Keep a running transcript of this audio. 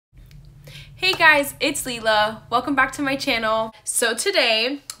Hey guys, it's Leela. Welcome back to my channel. So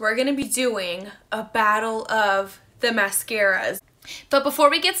today we're gonna be doing a battle of the mascaras. But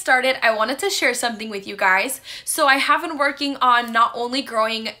before we get started, I wanted to share something with you guys. So I have been working on not only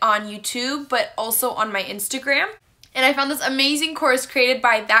growing on YouTube, but also on my Instagram. And I found this amazing course created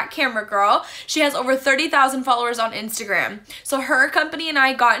by That Camera Girl. She has over 30,000 followers on Instagram. So her company and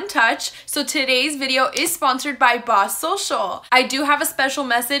I got in touch. So today's video is sponsored by Boss Social. I do have a special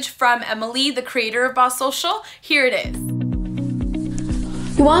message from Emily, the creator of Boss Social. Here it is.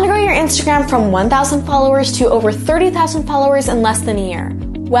 You want to grow your Instagram from 1,000 followers to over 30,000 followers in less than a year.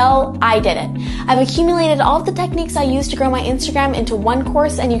 Well, I did it. I've accumulated all of the techniques I use to grow my Instagram into one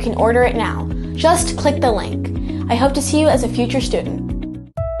course, and you can order it now. Just click the link. I hope to see you as a future student.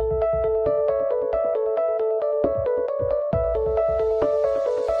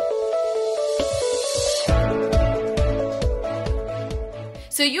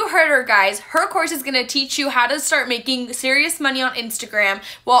 So you heard her, guys. Her course is going to teach you how to start making serious money on Instagram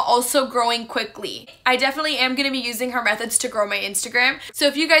while also growing quickly. I definitely am going to be using her methods to grow my Instagram. So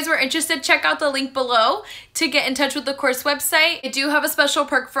if you guys were interested, check out the link below to get in touch with the course website. I do have a special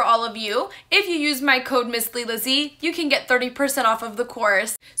perk for all of you. If you use my code Misslilazee, you can get 30% off of the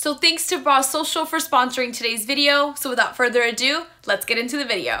course. So thanks to Boss Social for sponsoring today's video. So without further ado, let's get into the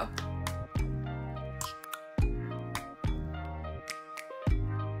video.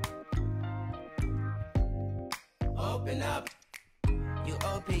 Open up,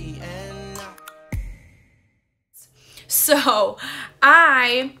 U-O-P-N. So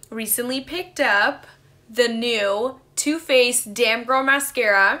I recently picked up the new Too Faced Damn Girl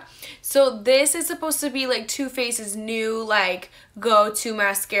Mascara. So this is supposed to be like Too Faced's new like go-to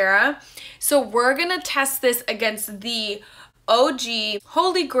mascara. So we're gonna test this against the OG,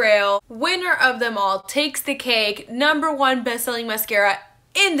 Holy Grail, winner of them all, takes the cake, #1 best-selling mascara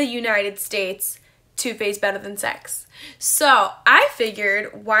in the United States, Too Faced Better Than Sex. So I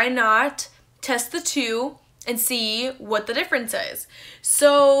figured, why not test the two and see what the difference is.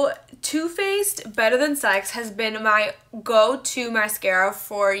 So Too Faced Better Than Sex has been my go-to mascara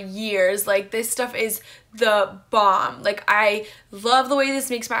for years. Like, this stuff is the bomb. Like, I love the way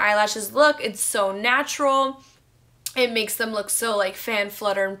this makes my eyelashes look. It's so natural. It makes them look so like fan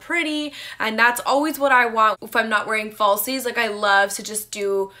flutter and pretty, and that's always what I want if I'm not wearing falsies. Like, I love to just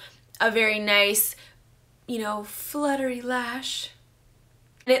do a very nice, you know, fluttery lash.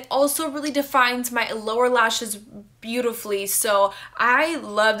 And it also really defines my lower lashes beautifully. So I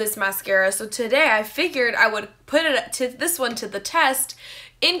love this mascara. So today I figured I would put this one to the test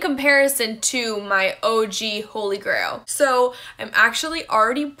in comparison to my OG Holy Grail. So I'm actually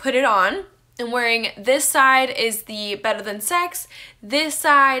already put it on. I'm wearing, this side is the Better Than Sex, this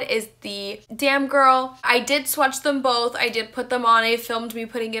side is the Damn Girl. I did swatch them both. I did put them on. I filmed me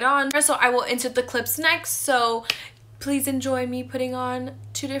putting it on. So I will insert the clips next. So please enjoy me putting on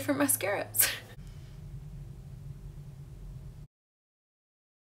two different mascaras.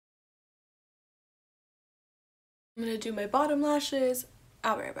 I'm gonna do my bottom lashes.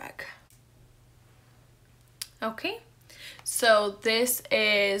 I'll be right back. Okay. So this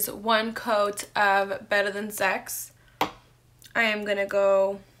is one coat of Better Than Sex. I am gonna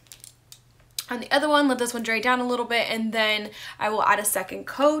go on the other one, let this one dry down a little bit, and then I will add a second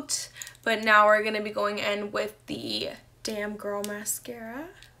coat. But now we're gonna be going in with the Damn Girl mascara.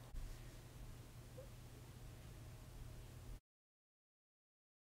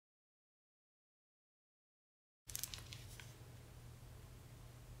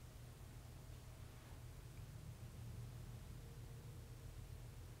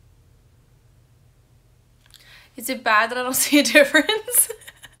 Is it bad that I don't see a difference?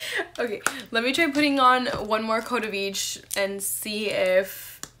 Okay, let me try putting on one more coat of each and see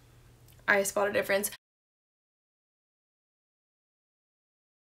if I spot a difference.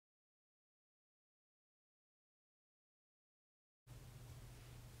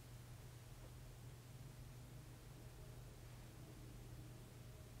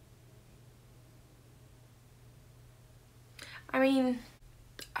 I mean,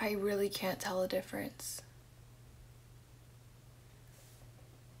 I really can't tell a difference.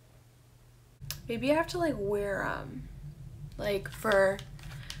 Maybe I have to like wear like for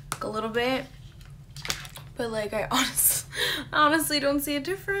like a little bit, but like I honestly don't see a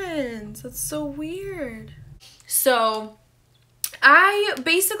difference. That's so weird. So I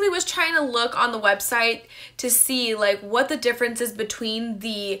basically was trying to look on the website to see like what the difference is between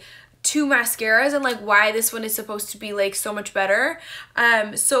the two mascaras and like why this one is supposed to be like so much better.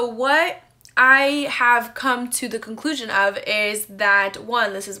 So what I have come to the conclusion of is that,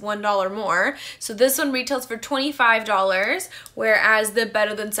 one, this is $1 more. So this one retails for $25, whereas the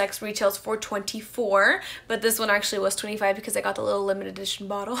Better Than Sex retails for $24. But this one actually was $25 because I got the little limited edition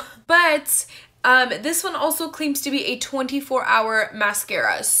bottle. But this one also claims to be a 24-hour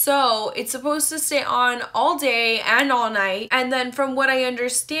mascara. So it's supposed to stay on all day and all night. And then from what I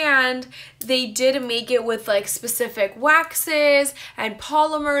understand, they did make it with like specific waxes and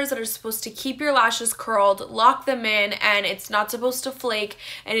polymers that are supposed to keep your lashes curled, lock them in, and it's not supposed to flake,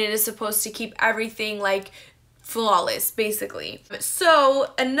 and it is supposed to keep everything like flawless, basically.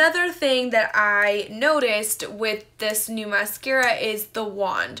 So another thing that I noticed with this new mascara is the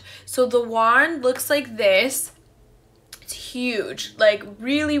wand. So the wand looks like this. It's huge, like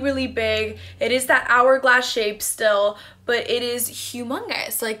really, really big. It is that hourglass shape still, but it is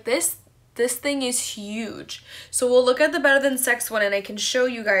humongous. Like this thing is huge. So we'll look at the Better Than Sex one and I can show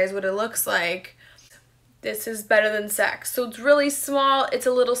you guys what it looks like. This is Better Than Sex. So it's really small, it's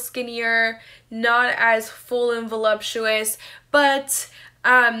a little skinnier, not as full and voluptuous, but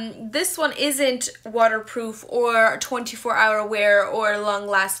this one isn't waterproof or 24-hour wear or long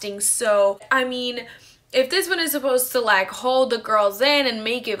lasting. So, I mean, if this one is supposed to like hold the girls in and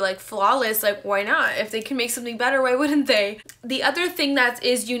make it like flawless, like why not? If they can make something better, why wouldn't they? The other thing that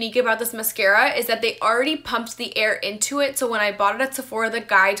is unique about this mascara is that they already pumped the air into it. So when I bought it at Sephora, the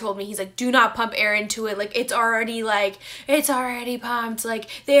guy told me, he's like, do not pump air into it. Like it's already pumped. Like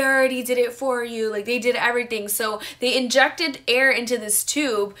they already did it for you. Like they did everything. So they injected air into this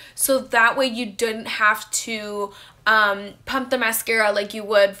tube so that way you didn't have to pump the mascara like you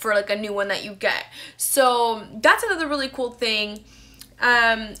would for like a new one that you get. So that's another really cool thing.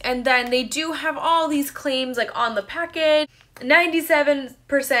 And then they do have all these claims like on the package.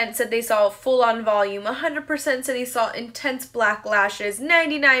 97% said they saw full-on volume, 100% said they saw intense black lashes,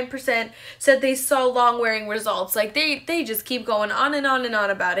 99% said they saw long-wearing results. Like they just keep going on and on and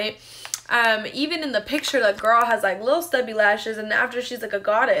on about it. Even in the picture, the girl has like little stubby lashes, and after she's like a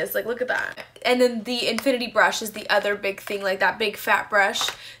goddess. Like look at that. And then the infinity brush is the other big thing, like that big fat brush.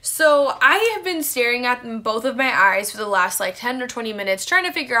 So I have been staring at them both of my eyes for the last like 10 or 20 minutes trying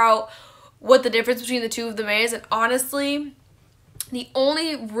to figure out what the difference between the two of them is. And honestly, the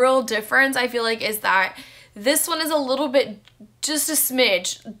only real difference I feel like is that this one is a little bit, just a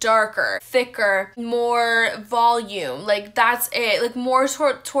smidge darker, thicker, more volume. Like that's it. Like more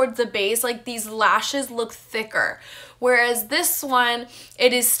towards the base. Like these lashes look thicker. Whereas this one,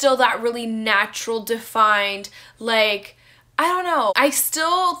 it is still that really natural, defined, like, I don't know. I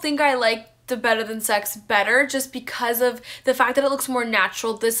still think I like the Better Than Sex better just because of the fact that it looks more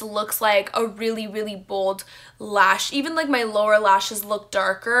natural. This looks like a really, really bold lash. Even like my lower lashes look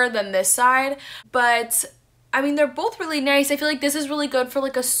darker than this side. But I mean, they're both really nice. I feel like this is really good for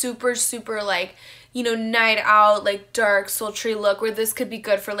like a super, super like, you know, night out, like dark, sultry look, where this could be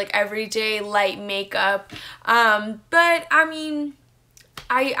good for like everyday light makeup. But I mean,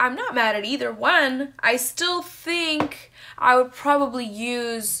 I'm not mad at either one. I still think I would probably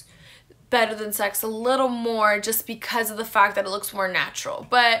use Better Than Sex a little more just because of the fact that it looks more natural.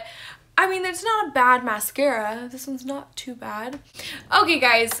 But I mean, it's not a bad mascara. This one's not too bad. Okay,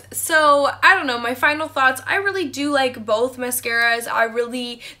 guys, so I don't know, my final thoughts. I really do like both mascaras.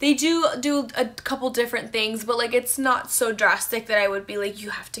 They do a couple different things, but like it's not so drastic that I would be like,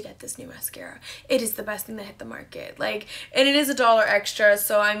 you have to get this new mascara. It is the best thing that hit the market. Like, and it is $1 extra,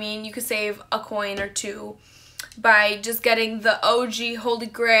 so I mean, you could save a coin or two by just getting the OG Holy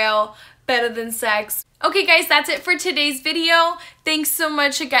Grail Better Than Sex. Okay guys, that's it for today's video. Thanks so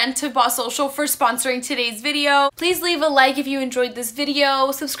much again to Boss Social for sponsoring today's video. Please leave a like if you enjoyed this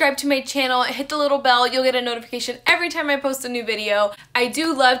video, subscribe to my channel, hit the little bell, you'll get a notification every time I post a new video. I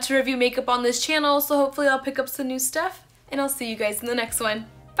do love to review makeup on this channel, so hopefully I'll pick up some new stuff, and I'll see you guys in the next one.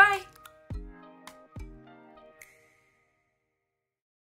 Bye!